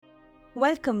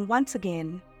Welcome once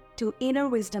again to Inner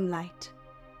Wisdom Light.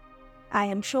 I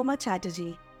am Shoma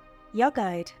Chatterjee, your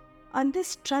guide on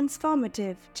this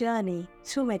transformative journey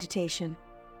through meditation.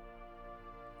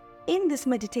 In this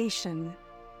meditation,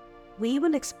 we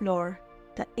will explore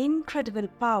the incredible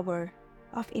power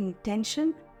of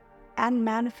intention and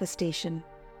manifestation.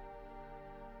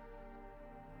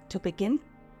 To begin,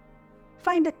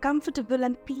 find a comfortable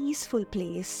and peaceful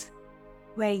place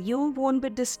where you won't be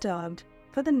disturbed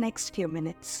for the next few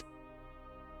minutes.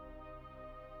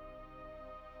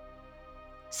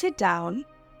 Sit down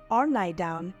or lie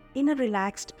down in a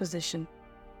relaxed position.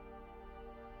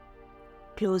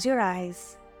 Close your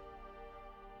eyes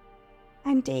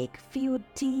and take few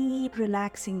deep,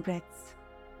 relaxing breaths.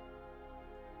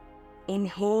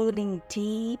 Inhaling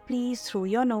deeply through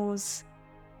your nose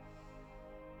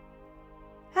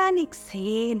and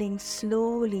exhaling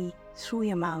slowly through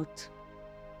your mouth.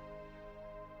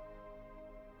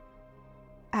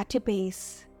 At your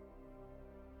base,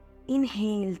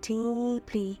 inhale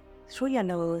deeply through your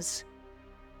nose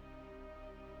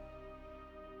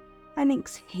and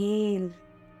exhale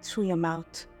through your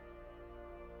mouth.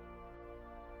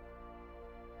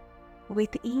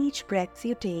 With each breath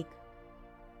you take,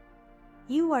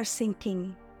 you are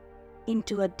sinking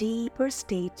into a deeper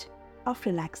state of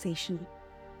relaxation.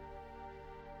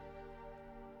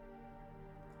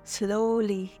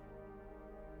 Slowly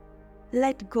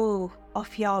let go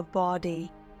of your body.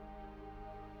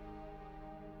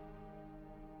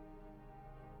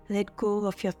 Let go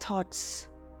of your thoughts.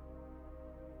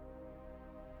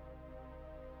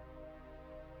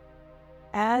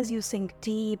 As you sink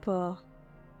deeper,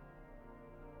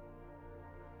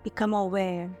 become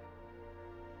aware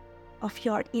of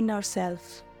your inner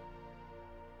self.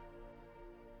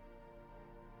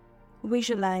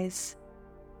 Visualize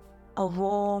a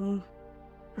warm,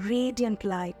 radiant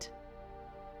light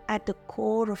at the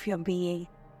core of your being.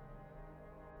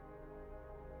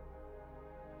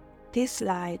 This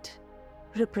light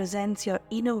represents your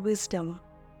inner wisdom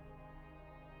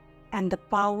and the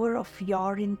power of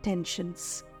your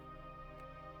intentions.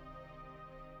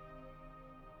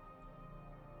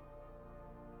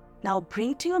 Now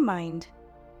bring to your mind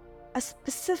a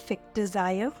specific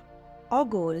desire or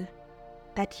goal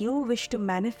that you wish to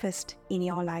manifest in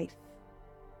your life.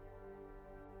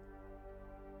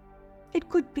 It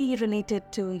could be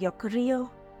related to your career,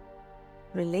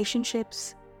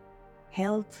 relationships,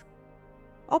 health,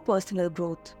 or personal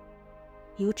growth.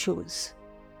 You choose.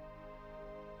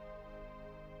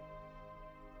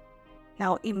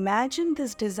 Now imagine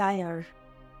this desire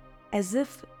as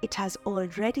if it has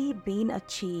already been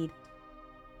achieved.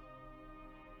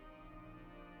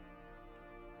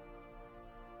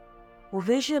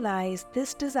 Visualize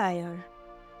this desire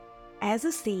as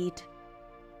a seed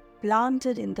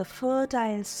planted in the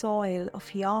fertile soil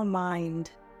of your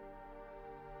mind.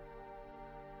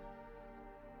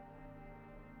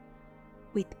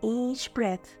 With each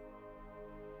breath,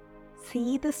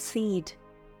 see the seed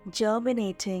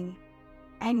germinating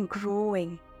and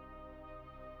growing,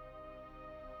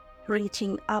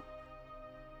 reaching up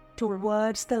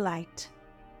towards the light.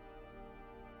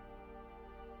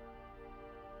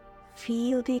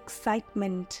 Feel the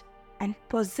excitement and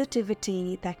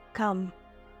positivity that come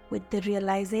with the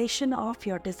realization of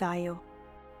your desire.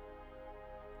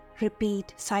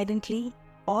 Repeat silently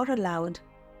or aloud,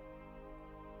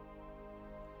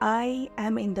 I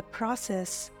am in the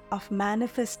process of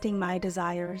manifesting my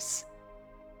desires.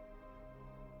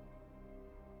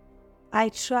 I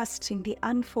trust in the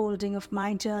unfolding of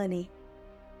my journey.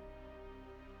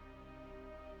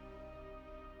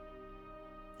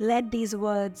 Let these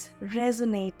words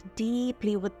resonate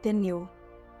deeply within you,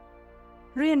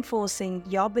 reinforcing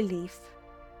your belief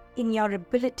in your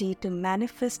ability to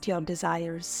manifest your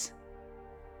desires.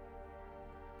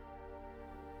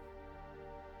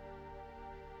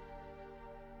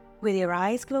 With your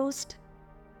eyes closed,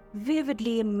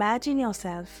 vividly imagine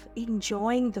yourself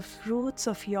enjoying the fruits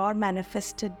of your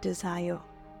manifested desire.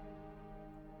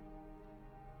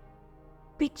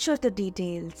 Picture the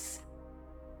details,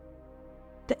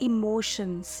 the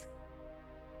emotions,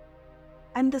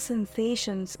 and the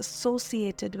sensations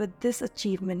associated with this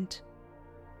achievement.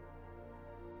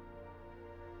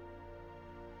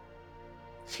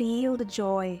 Feel the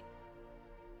joy,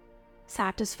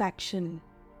 satisfaction,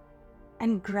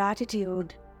 and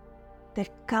gratitude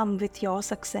that come with your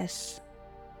success.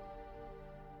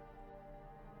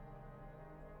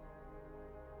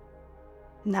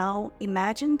 Now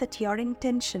imagine that your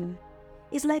intention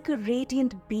is like a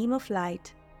radiant beam of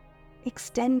light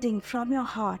extending from your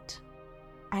heart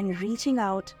and reaching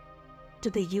out to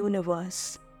the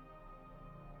universe.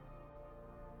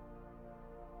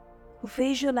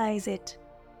 Visualize it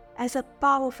as a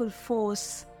powerful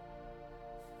force.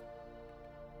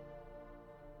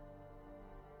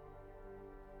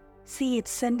 See it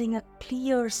sending a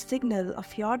clear signal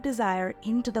of your desire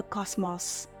into the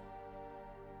cosmos.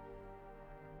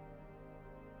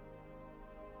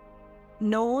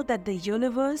 Know that the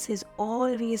universe is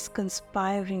always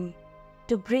conspiring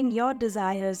to bring your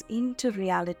desires into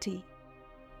reality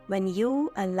when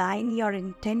you align your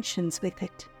intentions with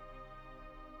it.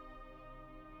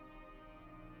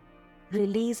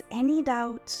 Release any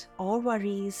doubts or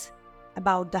worries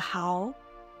about the how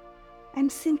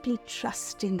and simply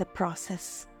trust in the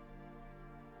process.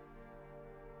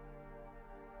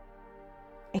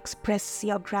 Express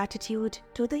your gratitude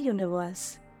to the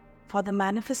universe for the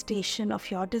manifestation of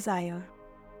your desire.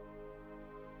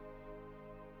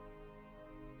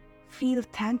 Feel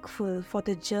thankful for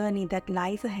the journey that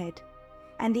lies ahead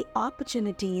and the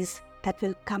opportunities that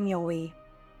will come your way.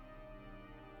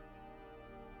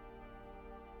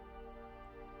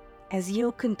 As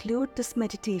you conclude this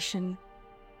meditation,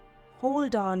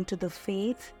 hold on to the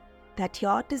faith that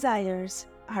your desires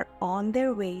are on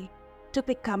their way to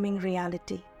becoming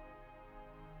reality.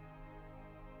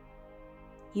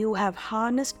 You have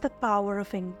harnessed the power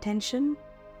of intention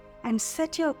and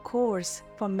set your course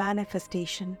for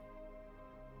manifestation.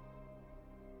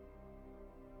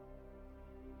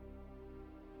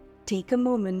 Take a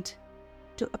moment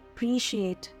to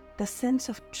appreciate the sense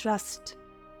of trust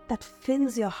that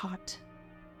fills your heart.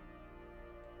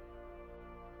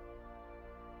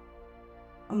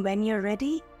 And when you're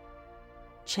ready,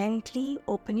 gently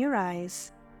open your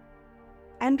eyes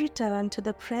and return to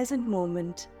the present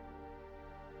moment,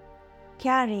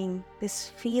 carrying this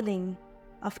feeling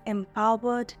of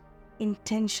empowered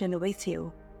intention with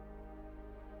you.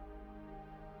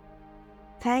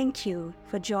 Thank you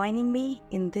for joining me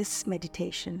in this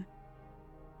meditation.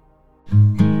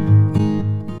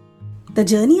 The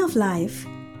journey of life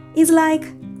is like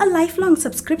a lifelong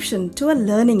subscription to a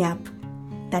learning app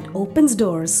that opens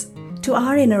doors to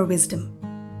our inner wisdom.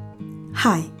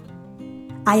 Hi,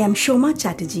 I am Shoma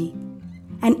Chatterjee,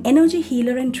 an energy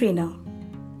healer and trainer,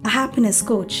 a happiness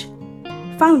coach,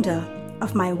 founder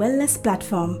of my wellness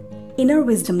platform, Inner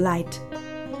Wisdom Light,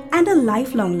 and a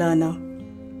lifelong learner.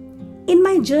 In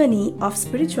my journey of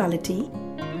spirituality,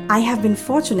 I have been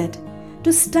fortunate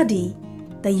to study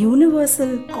the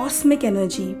universal cosmic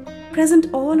energy present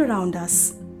all around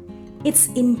us, its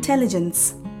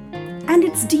intelligence, and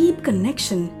its deep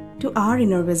connection to our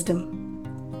inner wisdom.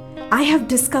 I have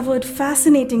discovered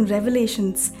fascinating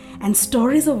revelations and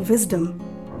stories of wisdom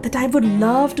that I would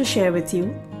love to share with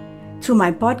you through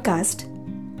my podcast,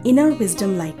 Inner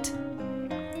Wisdom Light.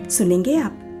 सुनेंगे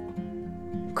आप?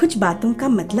 कुछ बातों का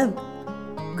मतलब,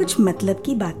 कुछ मतलब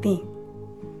की बातें.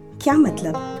 क्या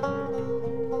मतलब?